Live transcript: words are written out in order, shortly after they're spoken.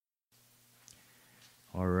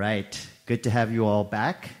All right. Good to have you all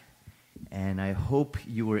back. And I hope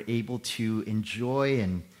you were able to enjoy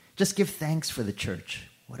and just give thanks for the church.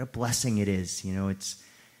 What a blessing it is.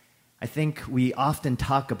 I think we often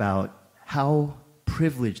talk about how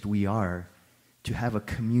privileged we are to have a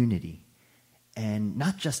community. And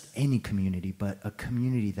not just any community, but a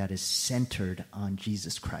community that is centered on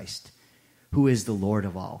Jesus Christ, who is the Lord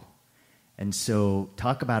of all. And so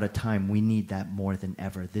talk about a time we need that more than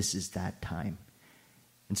ever. This is that time.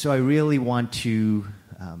 And so I really want to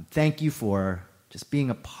thank you for just being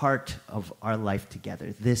a part of our life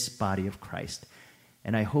together, this body of Christ.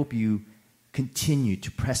 And I hope you continue to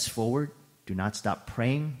press forward. Do not stop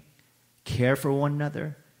praying. Care for one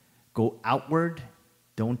another. Go outward.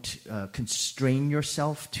 Don't constrain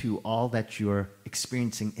yourself to all that you're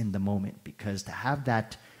experiencing in the moment, because to have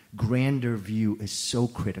that grander view is so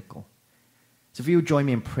critical. So if you would join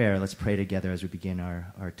me in prayer, let's pray together as we begin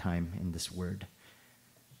our time in this word.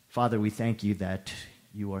 Father, we thank you that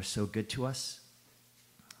you are so good to us.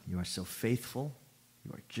 You are so faithful.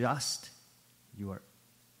 You are just. You are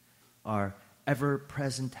our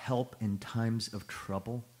ever-present help in times of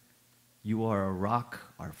trouble. You are a rock,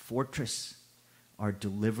 our fortress, our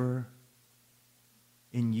deliverer.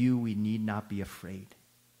 In you we need not be afraid.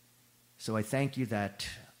 So I thank you that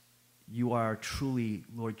you are truly,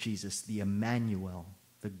 Lord Jesus, the Emmanuel,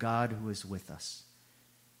 the God who is with us.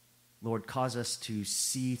 Lord, cause us to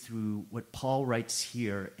see through what Paul writes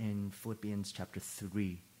here in Philippians chapter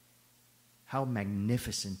 3, how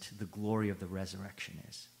magnificent the glory of the resurrection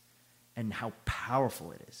is, and how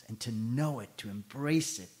powerful it is. And to know it, to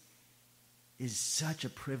embrace it, is such a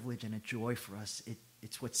privilege and a joy for us.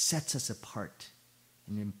 It's what sets us apart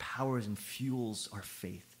and empowers and fuels our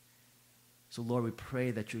faith. So, Lord, we pray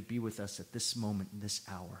that you would be with us at this moment, in this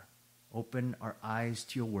hour. Open our eyes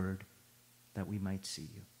to your word that we might see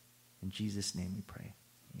you. In Jesus' name we pray.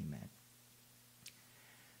 Amen.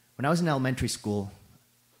 When I was in elementary school,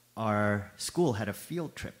 our school had a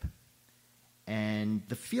field trip. And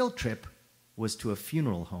the field trip was to a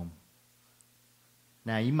funeral home.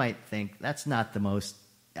 Now, you might think, that's not the most,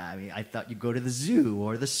 I thought you'd go to the zoo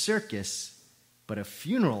or the circus, but a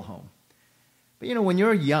funeral home. But when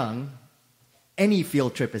you're young, any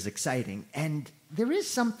field trip is exciting. And there is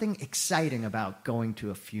something exciting about going to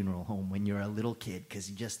a funeral home when you're a little kid, because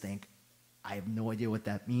you just think, I have no idea what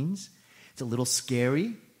that means. It's a little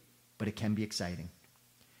scary, but it can be exciting.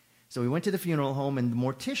 So we went to the funeral home, and the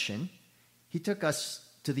mortician, he took us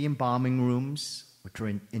to the embalming rooms, which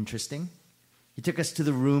were interesting. He took us to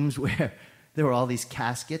the rooms where there were all these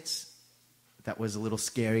caskets. That was a little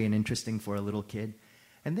scary and interesting for a little kid.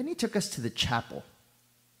 And then he took us to the chapel.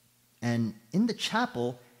 And in the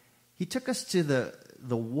chapel, he took us to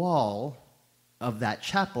the wall of that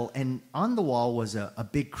chapel, and on the wall was a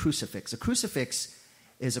big crucifix. A crucifix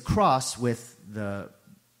is a cross with the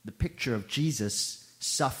picture of Jesus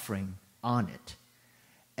suffering on it.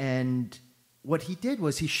 And what he did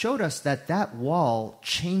was he showed us that wall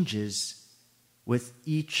changes with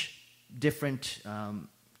each different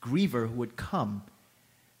griever who would come.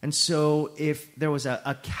 And so if there was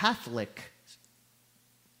a Catholic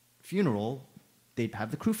funeral, they'd have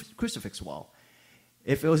the crucifix wall.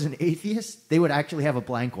 If it was an atheist, they would actually have a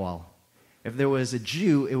blank wall. If there was a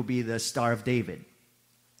Jew, it would be the Star of David.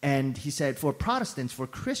 And he said, for Protestants, for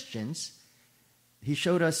Christians, he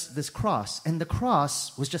showed us this cross. And the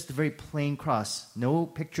cross was just a very plain cross. No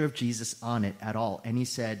picture of Jesus on it at all. And he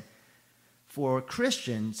said, for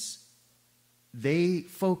Christians, they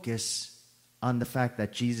focus on the fact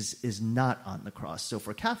that Jesus is not on the cross. So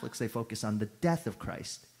for Catholics, they focus on the death of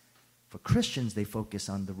Christ. For Christians, they focus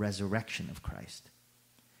on the resurrection of Christ.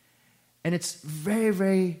 And it's very,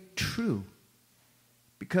 very true.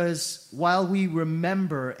 Because while we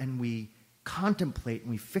remember and we contemplate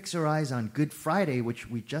and we fix our eyes on Good Friday, which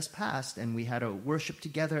we just passed, and we had a worship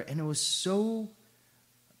together, and it was so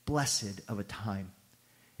blessed of a time.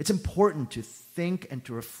 It's important to think and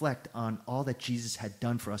to reflect on all that Jesus had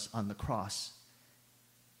done for us on the cross.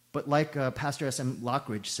 But like Pastor S.M.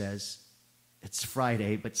 Lockridge says, it's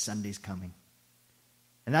Friday, but Sunday's coming.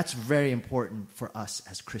 And that's very important for us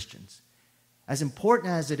as Christians. As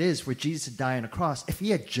important as it is for Jesus to die on a cross, if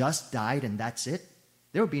he had just died and that's it,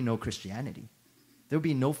 there would be no Christianity. There would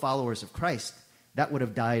be no followers of Christ. That would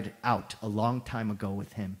have died out a long time ago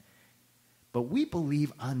with him. But we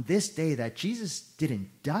believe on this day that Jesus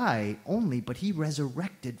didn't die only, but he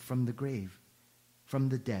resurrected from the grave, from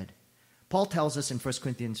the dead. Paul tells us in 1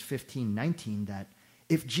 Corinthians 15:19 that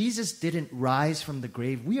if Jesus didn't rise from the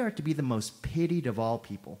grave, we are to be the most pitied of all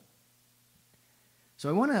people. So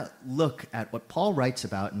I want to look at what Paul writes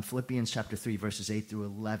about in Philippians chapter 3, verses 8 through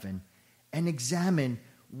 11, and examine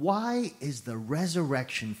why is the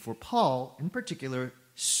resurrection for Paul in particular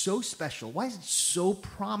so special? Why is it so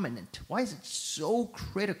prominent? Why is it so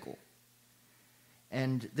critical?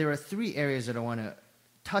 And there are three areas that I want to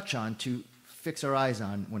touch on to fix our eyes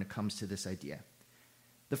on when it comes to this idea.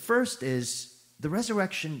 The first is the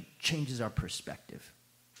resurrection changes our perspective.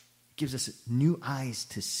 It gives us new eyes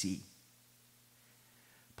to see.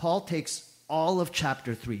 Paul takes all of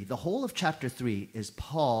chapter 3. The whole of chapter 3 is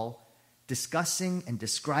Paul discussing and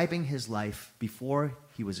describing his life before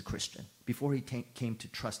he was a Christian, before he came to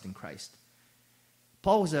trust in Christ.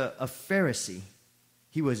 Paul was a Pharisee.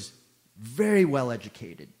 He was very well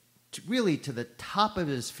educated, really to the top of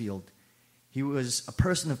his field. He was a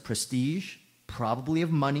person of prestige, probably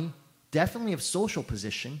of money, definitely of social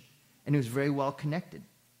position, and he was very well connected.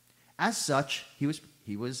 As such, he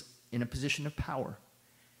was in a position of power.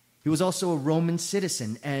 He was also a Roman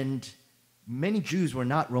citizen, and many Jews were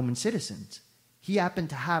not Roman citizens. He happened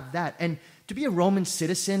to have that. And to be a Roman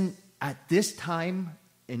citizen at this time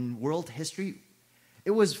in world history,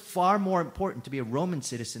 it was far more important to be a Roman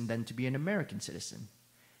citizen than to be an American citizen.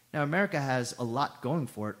 Now, America has a lot going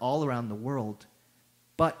for it all around the world,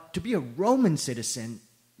 but to be a Roman citizen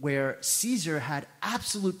where Caesar had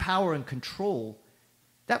absolute power and control,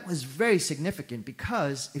 that was very significant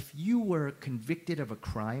because if you were convicted of a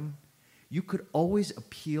crime, you could always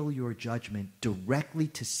appeal your judgment directly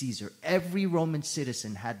to Caesar. Every Roman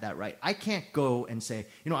citizen had that right. I can't go and say,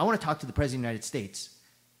 I want to talk to the President of the United States.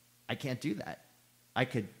 I can't do that. I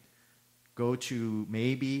could go to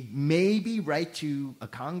maybe write to a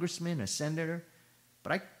congressman, a senator,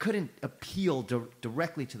 but I couldn't appeal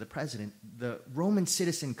directly to the president. The Roman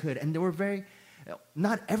citizen could, and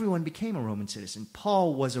not everyone became a Roman citizen.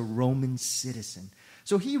 Paul was a Roman citizen.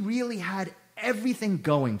 So he really had everything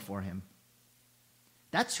going for him.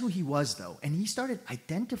 That's who he was, though. And he started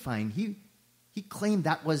identifying. He claimed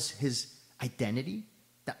that was his identity.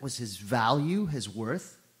 That was his value, his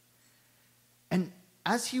worth. And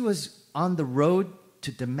as he was on the road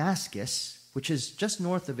to Damascus, which is just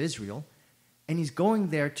north of Israel, and he's going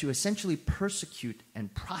there to essentially persecute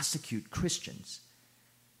and prosecute Christians,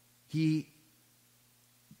 he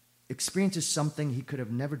experiences something he could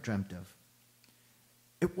have never dreamt of.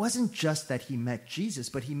 It wasn't just that he met Jesus,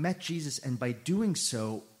 but he met Jesus, and by doing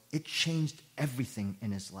so, it changed everything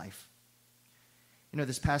in his life.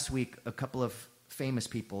 This past week, a couple of famous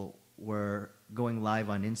people were going live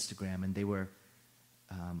on Instagram, and they were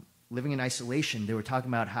living in isolation. They were talking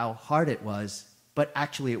about how hard it was, but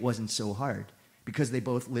actually it wasn't so hard because they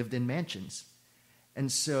both lived in mansions. And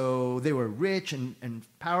so they were rich and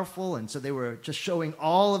powerful, and so they were just showing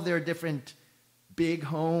all of their different big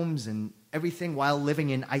homes and everything while living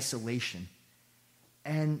in isolation.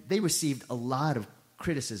 And they received a lot of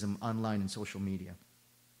criticism online and social media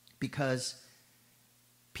because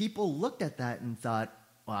people looked at that and thought,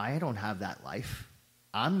 well, I don't have that life.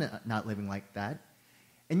 I'm not living like that.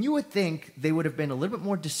 And you would think they would have been a little bit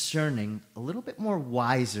more discerning, a little bit more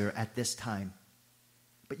wiser at this time.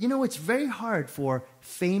 But it's very hard for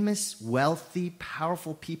famous, wealthy,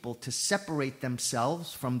 powerful people to separate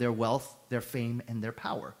themselves from their wealth, their fame, and their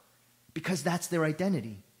power, because that's their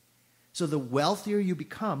identity. So the wealthier you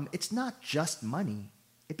become, it's not just money.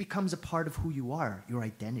 It becomes a part of who you are, your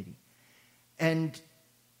identity. And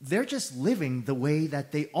they're just living the way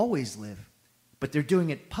that they always live, but they're doing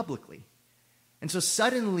it publicly. And so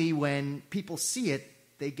suddenly when people see it,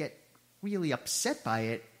 they get really upset by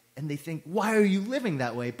it, and they think, why are you living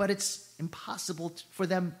that way? But it's impossible for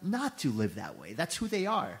them not to live that way. That's who they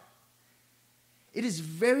are. It is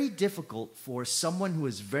very difficult for someone who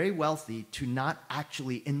is very wealthy to not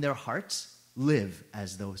actually, in their hearts, live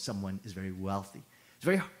as though someone is very wealthy. It's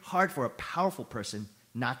very hard for a powerful person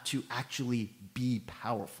not to actually be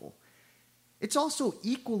powerful. It's also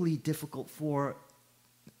equally difficult for,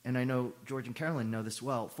 and I know George and Carolyn know this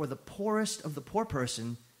well, for the poorest of the poor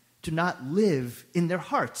person to not live in their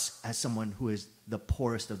hearts as someone who is the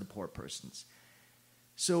poorest of the poor persons.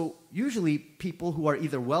 So usually people who are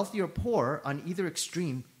either wealthy or poor on either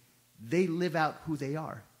extreme, they live out who they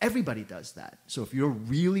are. Everybody does that. So if you're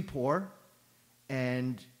really poor,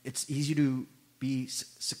 and it's easy to be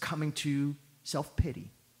succumbing to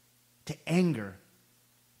self-pity, to anger,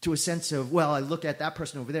 to a sense of, well, I look at that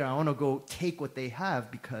person over there, I want to go take what they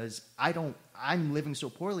have because I'm living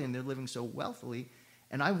so poorly and they're living so wealthily,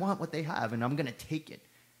 and I want what they have, and I'm going to take it.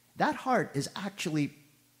 That heart is actually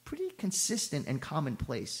pretty consistent and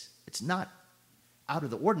commonplace. It's not out of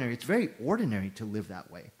the ordinary. It's very ordinary to live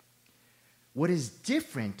that way. What is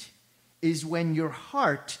different is when your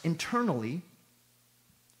heart internally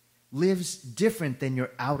lives different than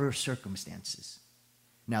your outer circumstances.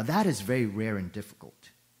 Now, that is very rare and difficult.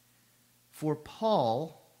 For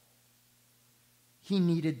Paul, he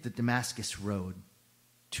needed the Damascus Road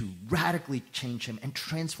to radically change him and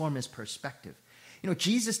transform his perspective.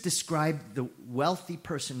 Jesus described the wealthy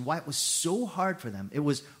person, why it was so hard for them. It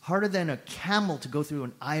was harder than a camel to go through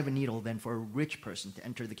an eye of a needle than for a rich person to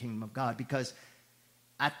enter the kingdom of God, because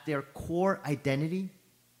at their core identity,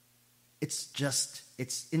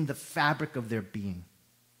 it's in the fabric of their being.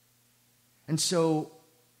 And so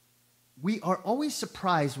we are always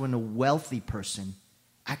surprised when a wealthy person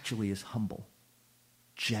actually is humble,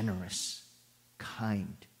 generous,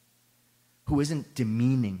 kind, who isn't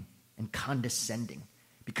demeaning and condescending,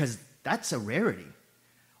 because that's a rarity.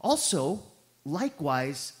 Also,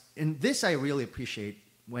 likewise, and this I really appreciate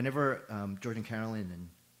whenever Jordan Carolyn and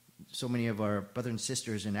so many of our brothers and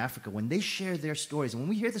sisters in Africa, when they share their stories, and when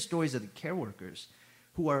we hear the stories of the care workers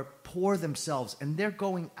who are poor themselves, and they're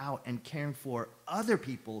going out and caring for other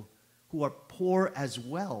people who are poor as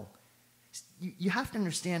well, you have to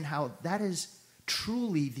understand how that is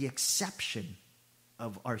truly the exception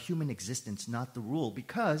of our human existence, not the rule.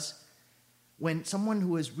 Because when someone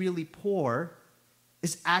who is really poor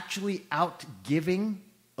is actually out giving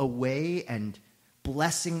away and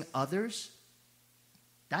blessing others,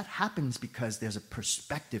 that happens because there's a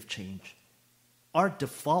perspective change. Our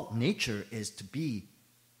default nature is to be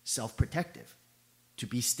self-protective, to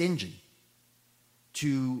be stingy,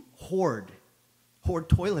 to hoard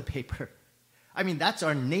toilet paper. I mean, that's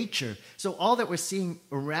our nature. So all that we're seeing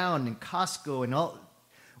around in Costco and all,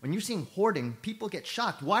 when you're seeing hoarding, people get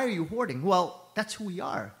shocked. Why are you hoarding? Well, that's who we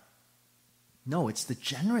are. No, it's the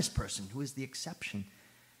generous person who is the exception.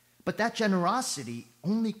 But that generosity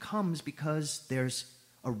only comes because there's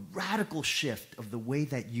a radical shift of the way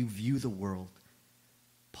that you view the world.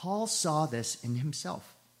 Paul saw this in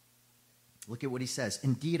himself. Look at what he says.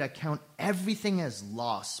 Indeed, I count everything as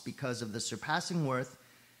loss because of the surpassing worth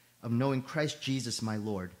of knowing Christ Jesus my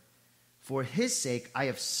Lord. For his sake, I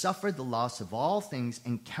have suffered the loss of all things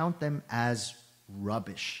and count them as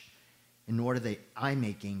rubbish in order that I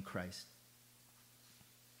may gain Christ.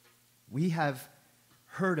 We have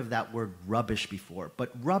heard of that word rubbish before,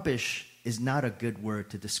 but rubbish is not a good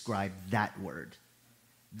word to describe that word.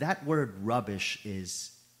 That word rubbish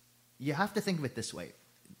is, you have to think of it this way.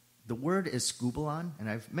 The word is skubalon, and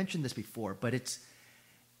I've mentioned this before, but it's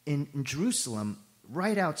in Jerusalem,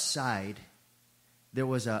 right outside, there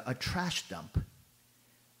was a trash dump.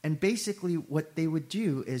 And basically what they would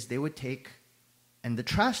do is they would take, and the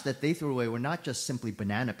trash that they threw away were not just simply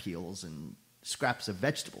banana peels and scraps of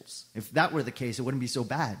vegetables. If that were the case, it wouldn't be so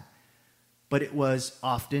bad. But it was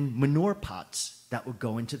often manure pots that would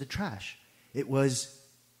go into the trash. It was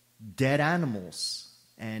dead animals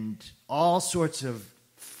and all sorts of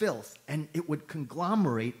filth, and it would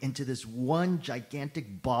conglomerate into this one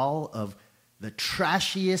gigantic ball of the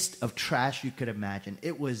trashiest of trash you could imagine.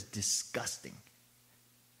 It was disgusting.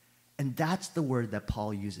 And that's the word that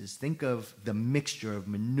Paul uses. Think of the mixture of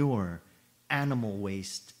manure, animal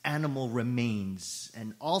waste, animal remains,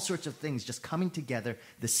 and all sorts of things just coming together,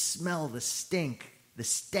 the smell, the stink, the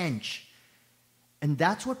stench. And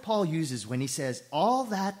that's what Paul uses when he says, all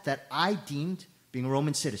that I deemed, being a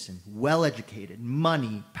Roman citizen, well-educated,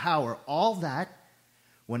 money, power, all that,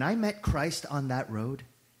 when I met Christ on that road,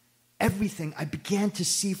 everything I began to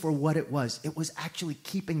see for what it was. It was actually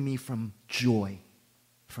keeping me from joy,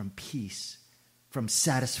 from peace, from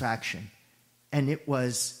satisfaction. And it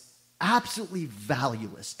was absolutely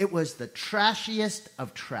valueless. It was the trashiest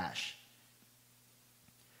of trash.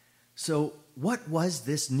 So what was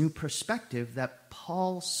this new perspective that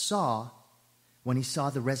Paul saw when he saw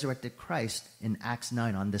the resurrected Christ in Acts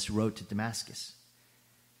 9 on this road to Damascus?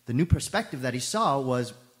 The new perspective that he saw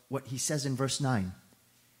was what he says in verse 9.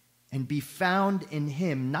 And be found in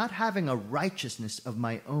him, not having a righteousness of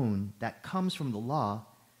my own that comes from the law,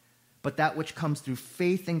 but that which comes through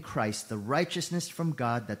faith in Christ, the righteousness from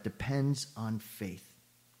God that depends on faith.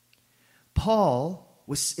 Paul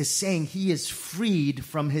is saying he is freed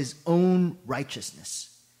from his own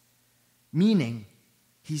righteousness, meaning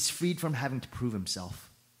he's freed from having to prove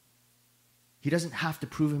himself. He doesn't have to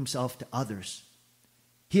prove himself to others.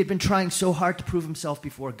 He had been trying so hard to prove himself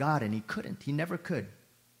before God, and he couldn't. He never could.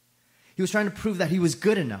 He was trying to prove that he was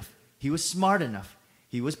good enough. He was smart enough.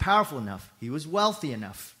 He was powerful enough. He was wealthy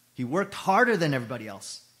enough. He worked harder than everybody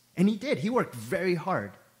else. And he did. He worked very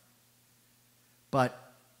hard. But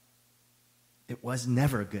it was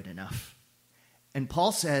never good enough. And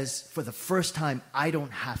Paul says, for the first time, I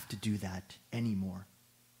don't have to do that anymore.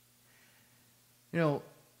 Can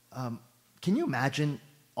you imagine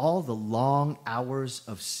all the long hours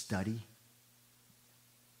of study?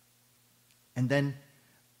 And then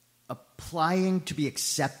applying to be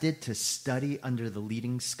accepted to study under the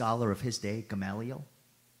leading scholar of his day, Gamaliel.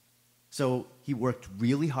 So he worked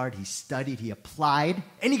really hard, he studied, he applied,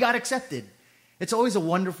 and he got accepted. It's always a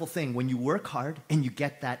wonderful thing when you work hard and you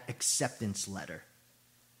get that acceptance letter.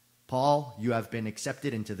 Paul, you have been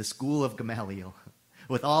accepted into the school of Gamaliel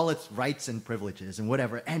with all its rights and privileges and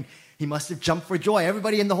whatever. And he must have jumped for joy.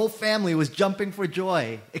 Everybody in the whole family was jumping for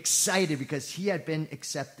joy, excited because he had been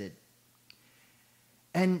accepted.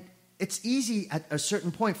 And it's easy at a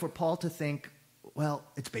certain point for Paul to think, well,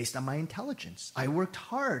 it's based on my intelligence. I worked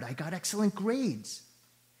hard. I got excellent grades.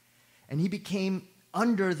 And he became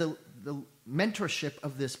under the mentorship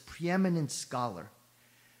of this preeminent scholar.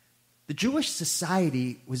 The Jewish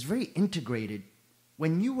society was very integrated.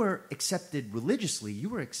 When you were accepted religiously, you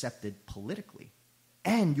were accepted politically,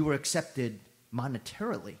 and you were accepted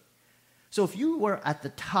monetarily. So if you were at the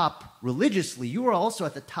top religiously, you were also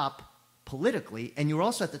at the top politically, and you were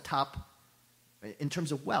also at the top in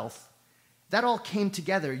terms of wealth. That all came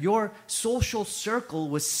together. Your social circle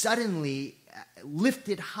was suddenly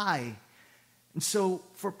lifted high. And so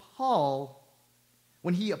for Paul,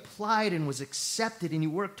 when he applied and was accepted and he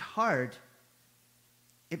worked hard,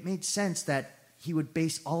 it made sense that he would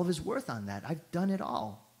base all of his worth on that. I've done it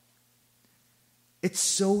all. It's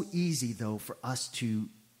so easy, though, for us to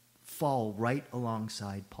fall right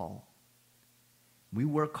alongside Paul. We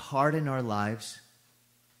work hard in our lives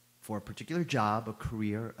for a particular job, a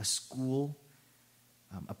career, a school,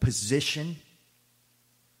 a position,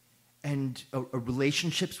 and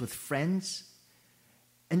relationships with friends,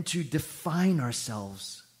 and to define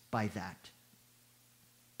ourselves by that.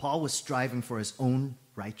 Paul was striving for his own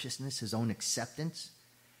righteousness, his own acceptance,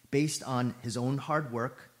 based on his own hard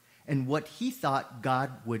work and what he thought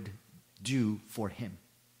God would do for him.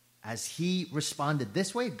 As he responded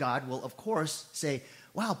this way, God will, of course, say,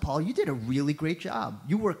 wow, Paul, you did a really great job.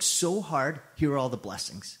 You worked so hard. Here are all the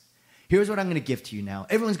blessings. Here's what I'm going to give to you now.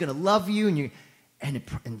 Everyone's going to love you. And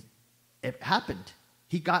it happened.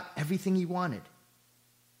 He got everything he wanted.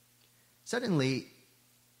 Suddenly,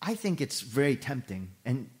 I think it's very tempting.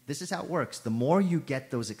 And this is how it works. The more you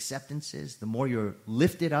get those acceptances, the more you're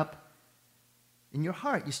lifted up in your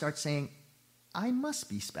heart, you start saying, I must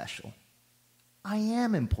be special. I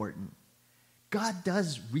am important. God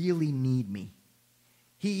does really need me.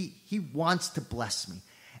 He wants to bless me.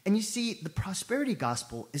 And you see, the prosperity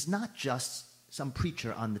gospel is not just some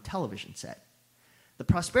preacher on the television set. The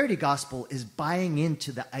prosperity gospel is buying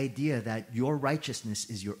into the idea that your righteousness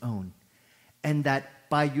is your own, and that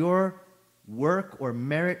by your work or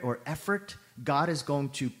merit or effort, God is going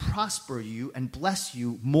to prosper you and bless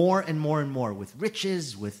you more and more and more with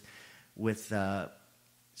riches, with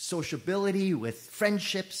sociability, with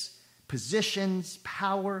friendships, positions,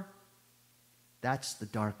 power. That's the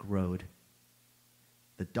dark road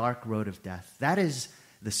of death. That is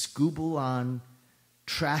the scubulon,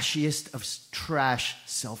 trashiest of trash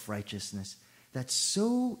self-righteousness that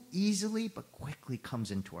so easily but quickly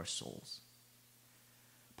comes into our souls.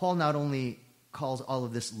 Paul not only calls all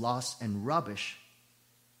of this loss and rubbish,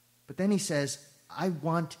 but then he says, I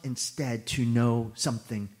want instead to know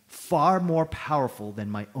something far more powerful than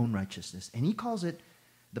my own righteousness. And he calls it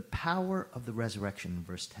the power of the resurrection in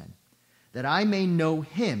verse 10. That I may know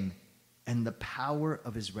him and the power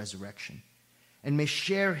of his resurrection, and may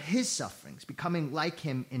share his sufferings, becoming like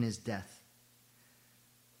him in his death.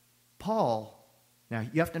 Paul, now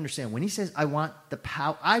you have to understand, when he says, I want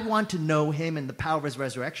to know him and the power of his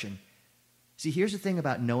resurrection. See, here's the thing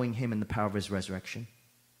about knowing him and the power of his resurrection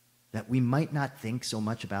that we might not think so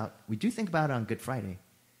much about. We do think about it on Good Friday.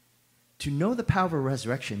 To know the power of a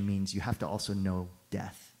resurrection means you have to also know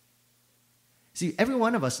death. See, every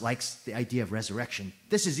one of us likes the idea of resurrection.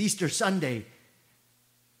 This is Easter Sunday.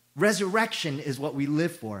 Resurrection is what we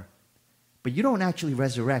live for. But you don't actually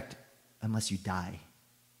resurrect unless you die.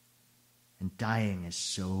 And dying is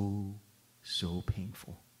so, so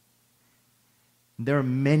painful. There are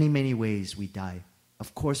many, many ways we die.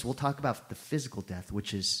 Of course, we'll talk about the physical death,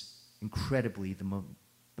 which is incredibly the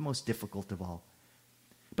most difficult of all.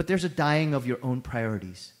 But there's a dying of your own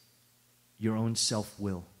priorities, your own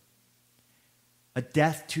self-will. A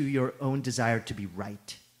death to your own desire to be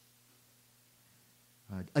right.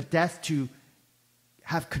 A death to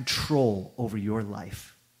have control over your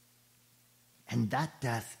life. And that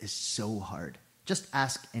death is so hard. Just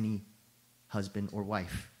ask any husband or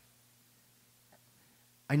wife.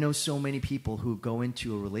 I know so many people who go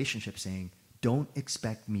into a relationship saying, don't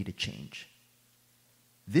expect me to change.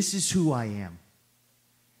 This is who I am.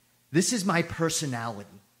 This is my personality.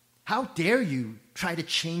 How dare you try to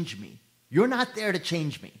change me? You're not there to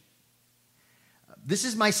change me. This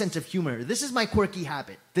is my sense of humor. This is my quirky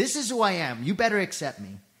habit. This is who I am. You better accept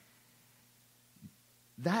me.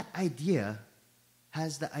 That idea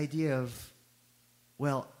has the idea of,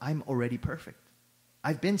 well, I'm already perfect.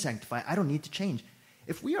 I've been sanctified. I don't need to change.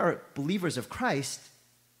 If we are believers of Christ,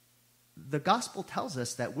 the gospel tells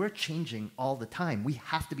us that we're changing all the time. We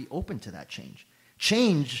have to be open to that change.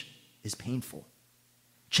 Change is painful.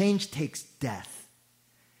 Change takes death.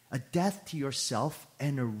 A death to yourself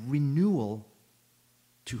and a renewal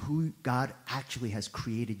to who God actually has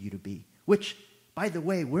created you to be. Which, by the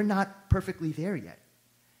way, we're not perfectly there yet.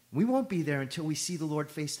 We won't be there until we see the Lord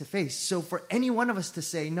face to face. So for any one of us to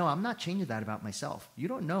say, no, I'm not changing that about myself, you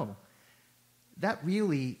don't know. That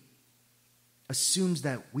really assumes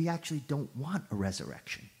that we actually don't want a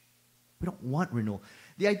resurrection. We don't want renewal.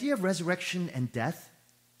 The idea of resurrection and death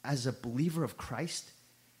as a believer of Christ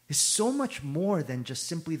is so much more than just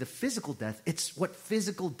simply the physical death. It's what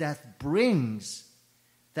physical death brings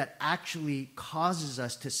that actually causes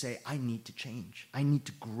us to say, I need to change. I need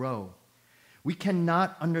to grow. We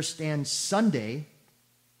cannot understand Sunday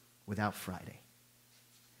without Friday.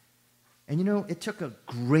 And you know, it took a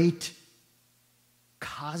great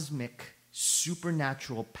cosmic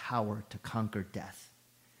supernatural power to conquer death.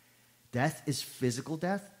 Death is physical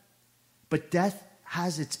death, but death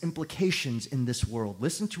has its implications in this world.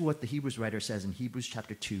 Listen to what the Hebrews writer says in Hebrews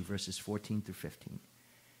chapter 2, verses 14 through 15.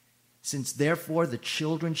 Since therefore the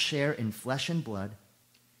children share in flesh and blood,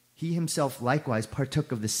 he himself likewise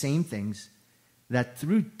partook of the same things, that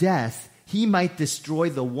through death he might destroy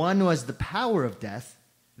the one who has the power of death,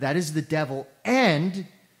 that is the devil, and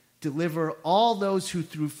deliver all those who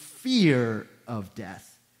through fear of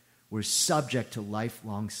death were subject to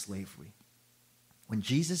lifelong slavery. When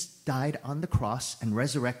Jesus died on the cross and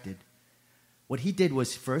resurrected, what he did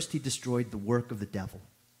was first he destroyed the work of the devil.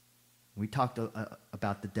 We talked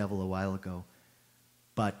about the devil a while ago,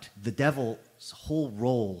 but the devil's whole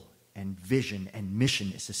role and vision and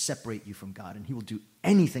mission is to separate you from God, and he will do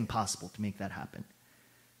anything possible to make that happen.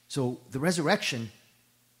 So the resurrection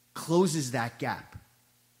closes that gap.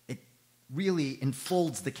 It really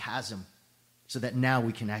enfolds the chasm so that now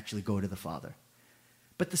we can actually go to the Father.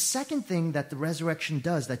 But the second thing that the resurrection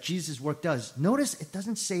does, that Jesus' work does, notice it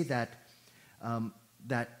doesn't say that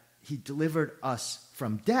he delivered us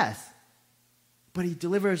from death, but he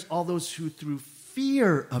delivers all those who through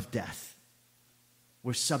fear of death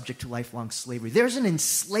were subject to lifelong slavery. There's an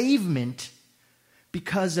enslavement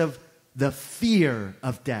because of the fear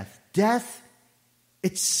of death. Death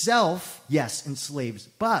itself, yes, enslaves,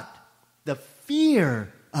 but the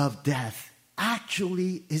fear of death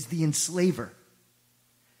actually is the enslaver.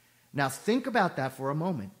 Now think about that for a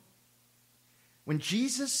moment. When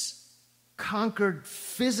Jesus conquered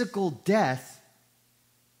physical death,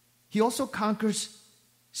 he also conquers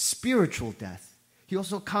spiritual death. He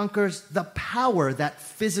also conquers the power that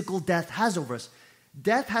physical death has over us.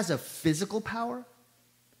 Death has a physical power,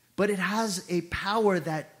 but it has a power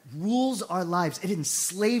that rules our lives. It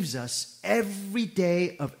enslaves us every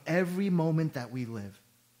day of every moment that we live.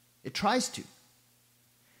 It tries to.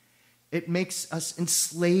 It makes us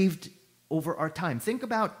enslaved over our time. Think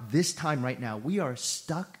about this time right now. We are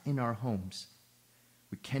stuck in our homes.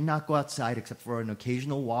 We cannot go outside except for an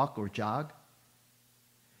occasional walk or jog.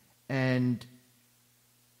 And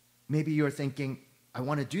maybe you're thinking, I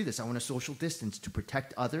want to do this. I want to social distance to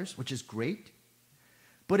protect others, which is great.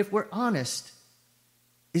 But if we're honest,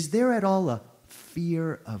 is there at all a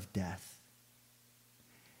fear of death?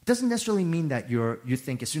 It doesn't necessarily mean that you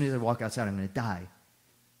think as soon as I walk outside, I'm going to die.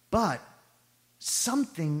 But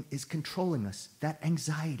something is controlling us, that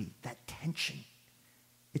anxiety, that tension.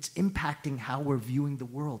 It's impacting how we're viewing the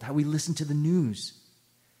world, how we listen to the news.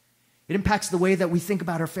 It impacts the way that we think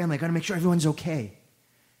about our family. I got to make sure everyone's okay.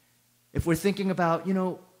 If we're thinking about,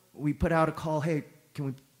 we put out a call, hey,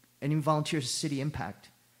 any volunteers to City Impact?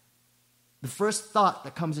 The first thought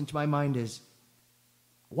that comes into my mind is,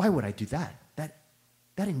 why would I do that?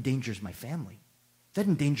 That endangers my family. That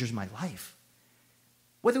endangers my life.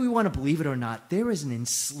 Whether we want to believe it or not, there is an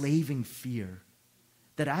enslaving fear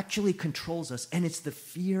that actually controls us, and it's the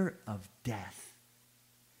fear of death.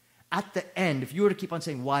 At the end, if you were to keep on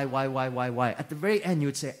saying, why, at the very end you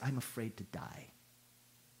would say, I'm afraid to die.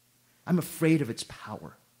 I'm afraid of its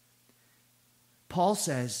power. Paul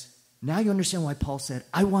says, now you understand why Paul said,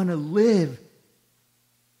 I want to live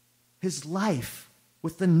his life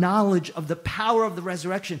with the knowledge of the power of the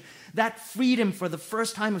resurrection. That freedom for the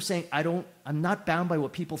first time of saying, I'm not bound by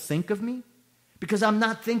what people think of me, because I'm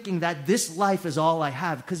not thinking that this life is all I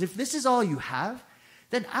have. Because if this is all you have,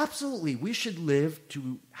 then absolutely we should live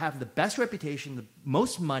to have the best reputation, the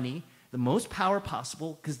most money, the most power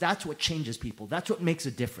possible, because that's what changes people. That's what makes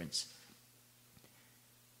a difference.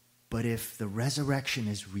 But if the resurrection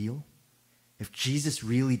is real, if Jesus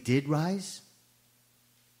really did rise,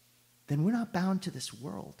 then we're not bound to this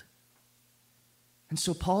world. And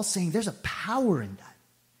so Paul's saying there's a power in that.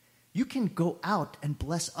 You can go out and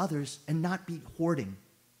bless others and not be hoarding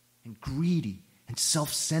and greedy and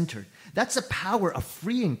self-centered. That's a power, a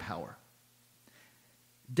freeing power.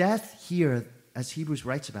 Death here, as Hebrews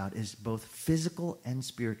writes about, is both physical and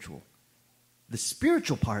spiritual. The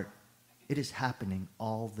spiritual part, it is happening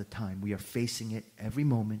all the time. We are facing it every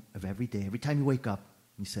moment of every day. Every time you wake up,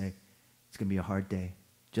 you say, it's going to be a hard day.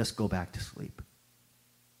 Just go back to sleep.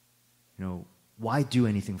 Why do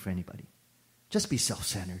anything for anybody? Just be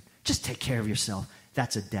self-centered. Just take care of yourself.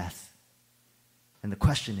 That's a death. And the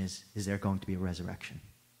question is there going to be a resurrection?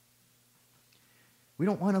 We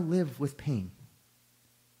don't want to live with pain.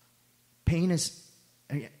 Pain is,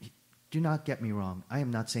 do not get me wrong, I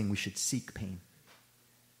am not saying we should seek pain.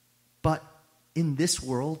 But in this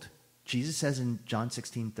world, Jesus says in John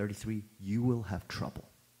 16:33, you will have trouble.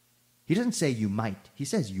 He doesn't say you might. He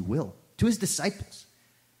says you will, to his disciples.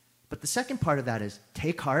 But the second part of that is,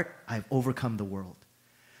 take heart, I've overcome the world.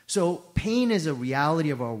 So pain is a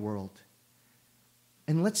reality of our world.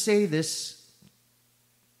 And let's say this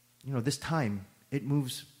time, it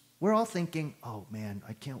moves. We're all thinking, oh man,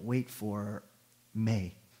 I can't wait for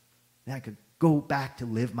May. Then I could go back to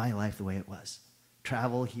live my life the way it was.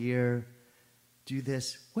 Travel here, do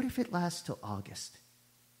this. What if it lasts till August?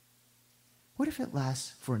 What if it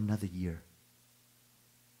lasts for another year?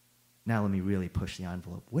 Now let me really push the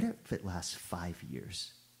envelope. What if it lasts 5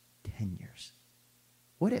 years, 10 years?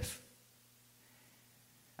 What if?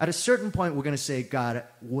 At a certain point, we're going to say, God,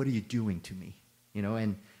 what are you doing to me?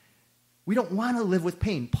 And we don't want to live with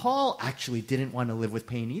pain. Paul actually didn't want to live with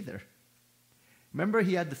pain either. Remember,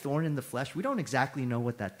 he had the thorn in the flesh. We don't exactly know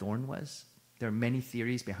what that thorn was. There are many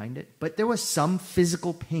theories behind it. But there was some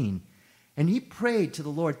physical pain. And he prayed to the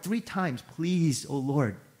Lord 3 times, please, oh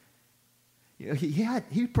Lord.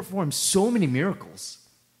 He performed so many miracles.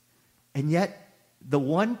 And yet, the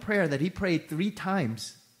one prayer that he prayed 3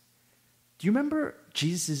 times, do you remember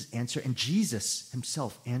Jesus' answer? And Jesus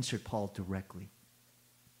himself answered Paul directly.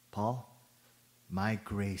 Paul, my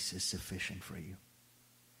grace is sufficient for you.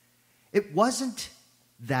 It wasn't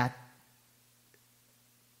that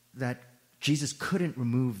Jesus couldn't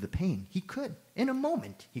remove the pain. He could. In a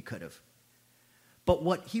moment, he could have. But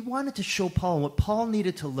what he wanted to show Paul, and what Paul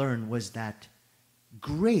needed to learn, was that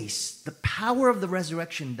grace, the power of the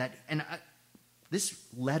resurrection, this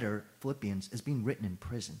letter, Philippians, is being written in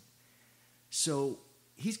prison. So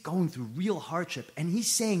he's going through real hardship, and he's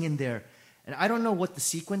saying in there, and I don't know what the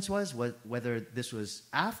sequence was, whether this was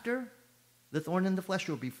after the thorn in the flesh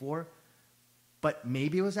or before, but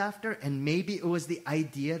maybe it was after, and maybe it was the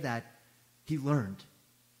idea that he learned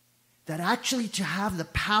that actually to have the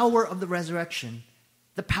power of the resurrection,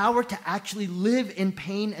 the power to actually live in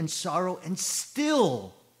pain and sorrow and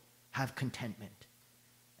still have contentment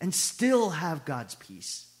and still have God's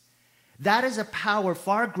peace. That is a power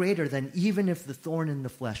far greater than even if the thorn in the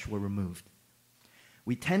flesh were removed.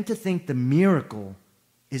 We tend to think the miracle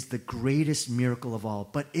is the greatest miracle of all.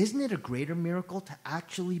 But isn't it a greater miracle to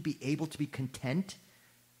actually be able to be content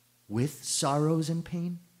with sorrows and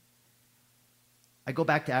pain? I go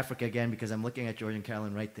back to Africa again because I'm looking at George and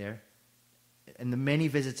Carolyn right there. And the many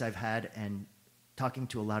visits I've had and talking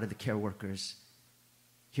to a lot of the care workers,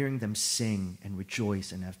 hearing them sing and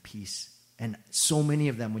rejoice and have peace. And so many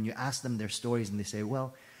of them, when you ask them their stories and they say,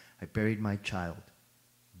 well, I buried my child,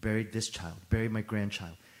 buried this child, buried my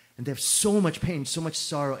grandchild. And they have so much pain, so much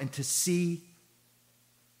sorrow. And to see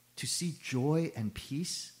joy and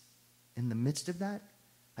peace in the midst of that,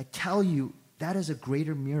 I tell you, that is a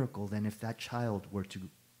greater miracle than if that child were to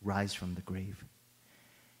rise from the grave.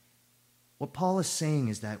 What Paul is saying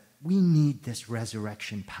is that we need this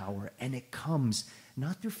resurrection power, and it comes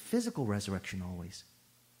not through physical resurrection always,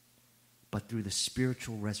 but through the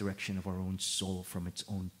spiritual resurrection of our own soul from its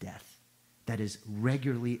own death that is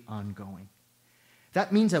regularly ongoing.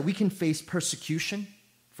 That means that we can face persecution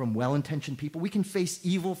from well-intentioned people. We can face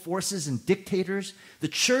evil forces and dictators. The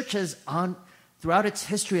church throughout its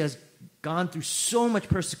history has gone through so much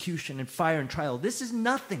persecution and fire and trial. This is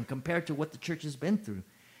nothing compared to what the church has been through.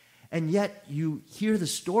 And yet you hear the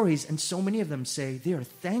stories, and so many of them say they are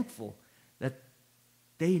thankful that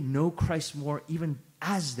they know Christ more even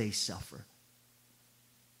as they suffer.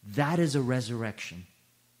 That is a resurrection.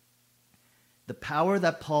 The power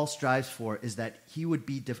that Paul strives for is that he would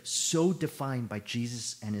be so defined by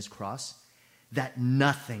Jesus and his cross that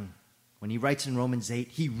nothing, when he writes in Romans 8,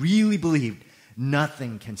 he really believed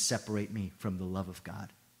Nothing can separate me from the love of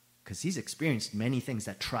God. Because he's experienced many things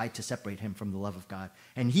that tried to separate him from the love of God.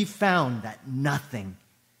 And he found that nothing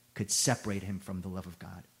could separate him from the love of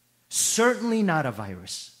God. Certainly not a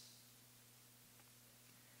virus.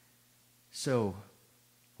 So,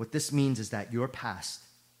 what this means is that your past,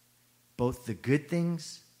 both the good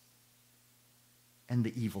things and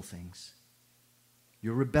the evil things,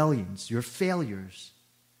 your rebellions, your failures,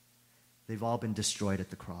 they've all been destroyed at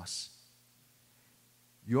the cross.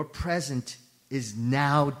 Your present is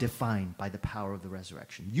now defined by the power of the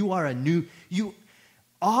resurrection. You are a new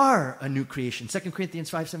creation. 2 Corinthians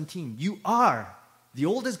 5:17. You are. The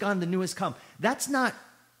old is gone, the new has come. That's not,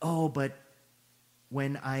 but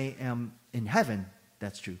when I am in heaven,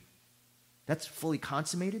 that's true. That's fully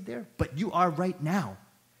consummated there. But you are right now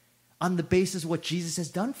on the basis of what Jesus has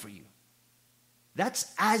done for you.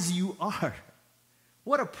 That's as you are.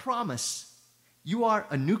 What a promise. You are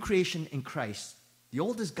a new creation in Christ. The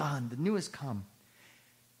old is gone, the new has come.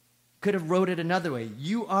 Could have wrote it another way.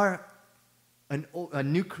 You are a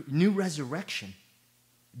new resurrection.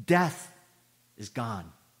 Death is gone.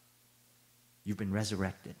 You've been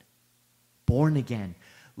resurrected. Born again.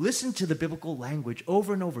 Listen to the biblical language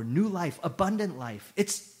over and over. New life, abundant life.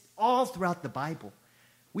 It's all throughout the Bible.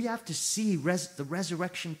 We have to see the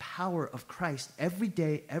resurrection power of Christ every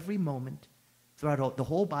day, every moment, throughout the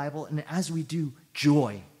whole Bible. And as we do,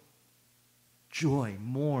 joy. Joy,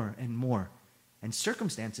 more and more. And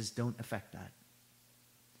circumstances don't affect that.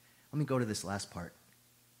 Let me go to this last part.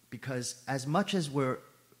 Because as much as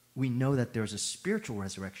we know that there's a spiritual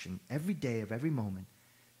resurrection every day of every moment,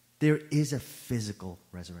 there is a physical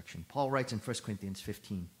resurrection. Paul writes in 1 Corinthians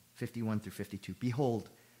 15, 51 through 52, "Behold,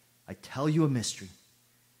 I tell you a mystery.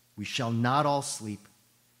 We shall not all sleep,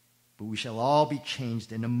 but we shall all be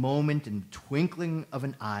changed in a moment, in the twinkling of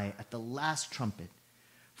an eye, at the last trumpet.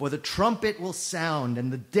 For the trumpet will sound,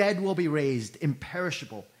 and the dead will be raised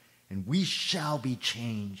imperishable, and we shall be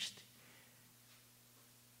changed."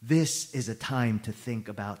 This is a time to think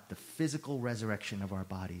about the physical resurrection of our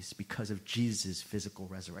bodies because of Jesus' physical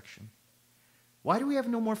resurrection. Why do we have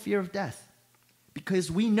no more fear of death? Because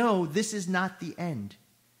we know this is not the end.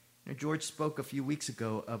 George spoke a few weeks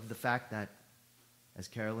ago of the fact that, as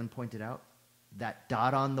Carolyn pointed out, that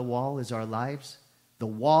dot on the wall is our lives. The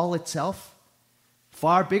wall itself,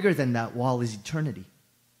 far bigger than that wall, is eternity.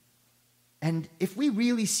 And if we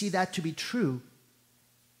really see that to be true,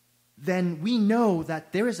 then we know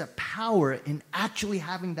that there is a power in actually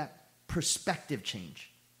having that perspective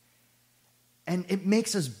change. And it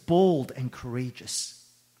makes us bold and courageous.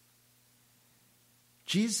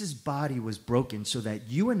 Jesus' body was broken so that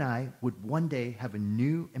you and I would one day have a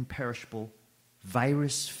new, imperishable,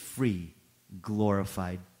 virus-free,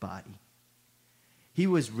 glorified body. He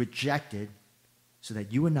was rejected so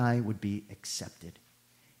that you and I would be accepted.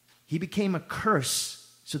 He became a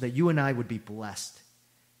curse so that you and I would be blessed.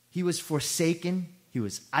 He was forsaken. He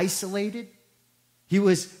was isolated. He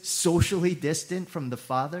was socially distant from the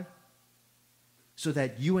Father so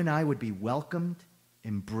that you and I would be welcomed,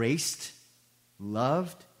 embraced,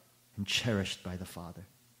 loved, and cherished by the Father.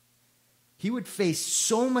 He would face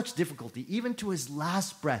so much difficulty, even to his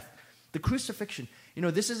last breath. The crucifixion.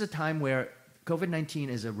 This is a time where COVID-19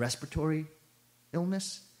 is a respiratory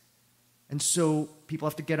illness. And so people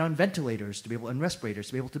have to get on ventilators and respirators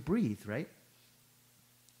to be able to breathe, right?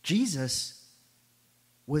 Jesus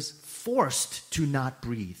was forced to not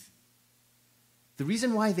breathe. The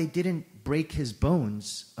reason why they didn't break his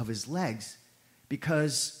bones of his legs,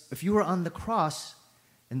 because if you were on the cross,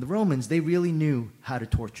 and the Romans, they really knew how to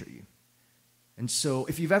torture you. And so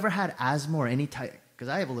if you've ever had asthma or any type, because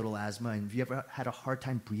I have a little asthma, and if you ever had a hard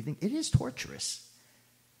time breathing, it is torturous.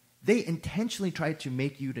 They intentionally tried to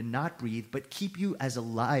make you to not breathe, but keep you as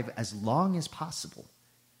alive as long as possible.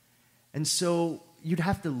 And so you'd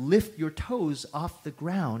have to lift your toes off the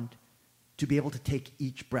ground to be able to take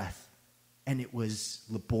each breath. And it was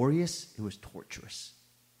laborious, it was torturous.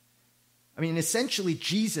 Essentially,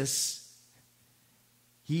 Jesus,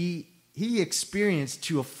 he experienced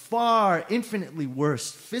to a far, infinitely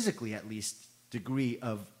worse, physically at least, degree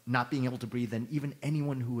of not being able to breathe than even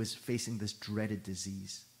anyone who was facing this dreaded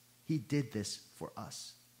disease. He did this for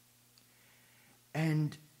us.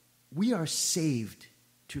 And we are saved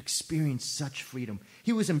to experience such freedom.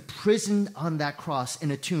 He was imprisoned on that cross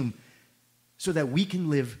in a tomb so that we can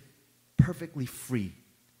live perfectly free.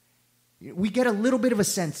 We get a little bit of a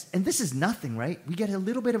sense, and this is nothing, right? We get a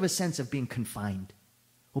little bit of a sense of being confined.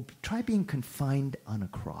 Well, try being confined on a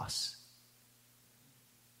cross.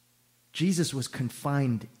 Jesus was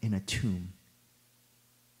confined in a tomb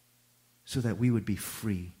so that we would be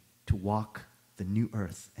free to walk the new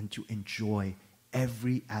earth and to enjoy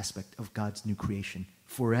every aspect of God's new creation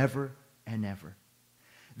forever and ever.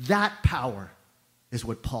 That power is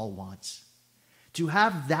what Paul wants. To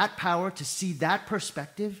have that power, to see that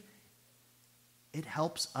perspective, it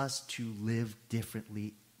helps us to live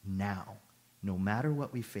differently now, no matter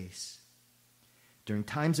what we face. During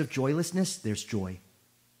times of joylessness, there's joy.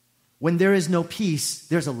 When there is no peace,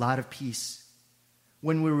 there's a lot of peace.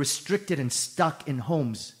 When we're restricted and stuck in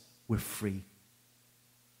homes, we're free.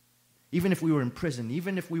 Even if we were in prison,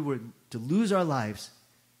 even if we were to lose our lives,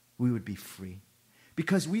 we would be free.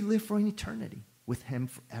 Because we live for an eternity with Him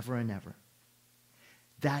forever and ever.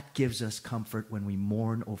 That gives us comfort when we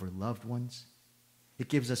mourn over loved ones. It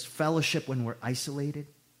gives us fellowship when we're isolated.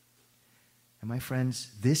 And my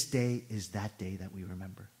friends, this day is that day that we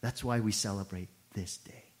remember. That's why we celebrate this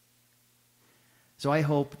day. So I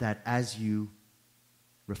hope that as you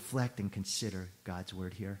reflect and consider God's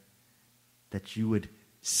word here, that you would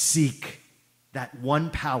seek that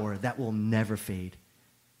one power that will never fade,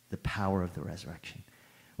 the power of the resurrection.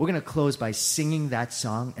 We're going to close by singing that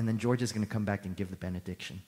song, and then George is going to come back and give the benediction.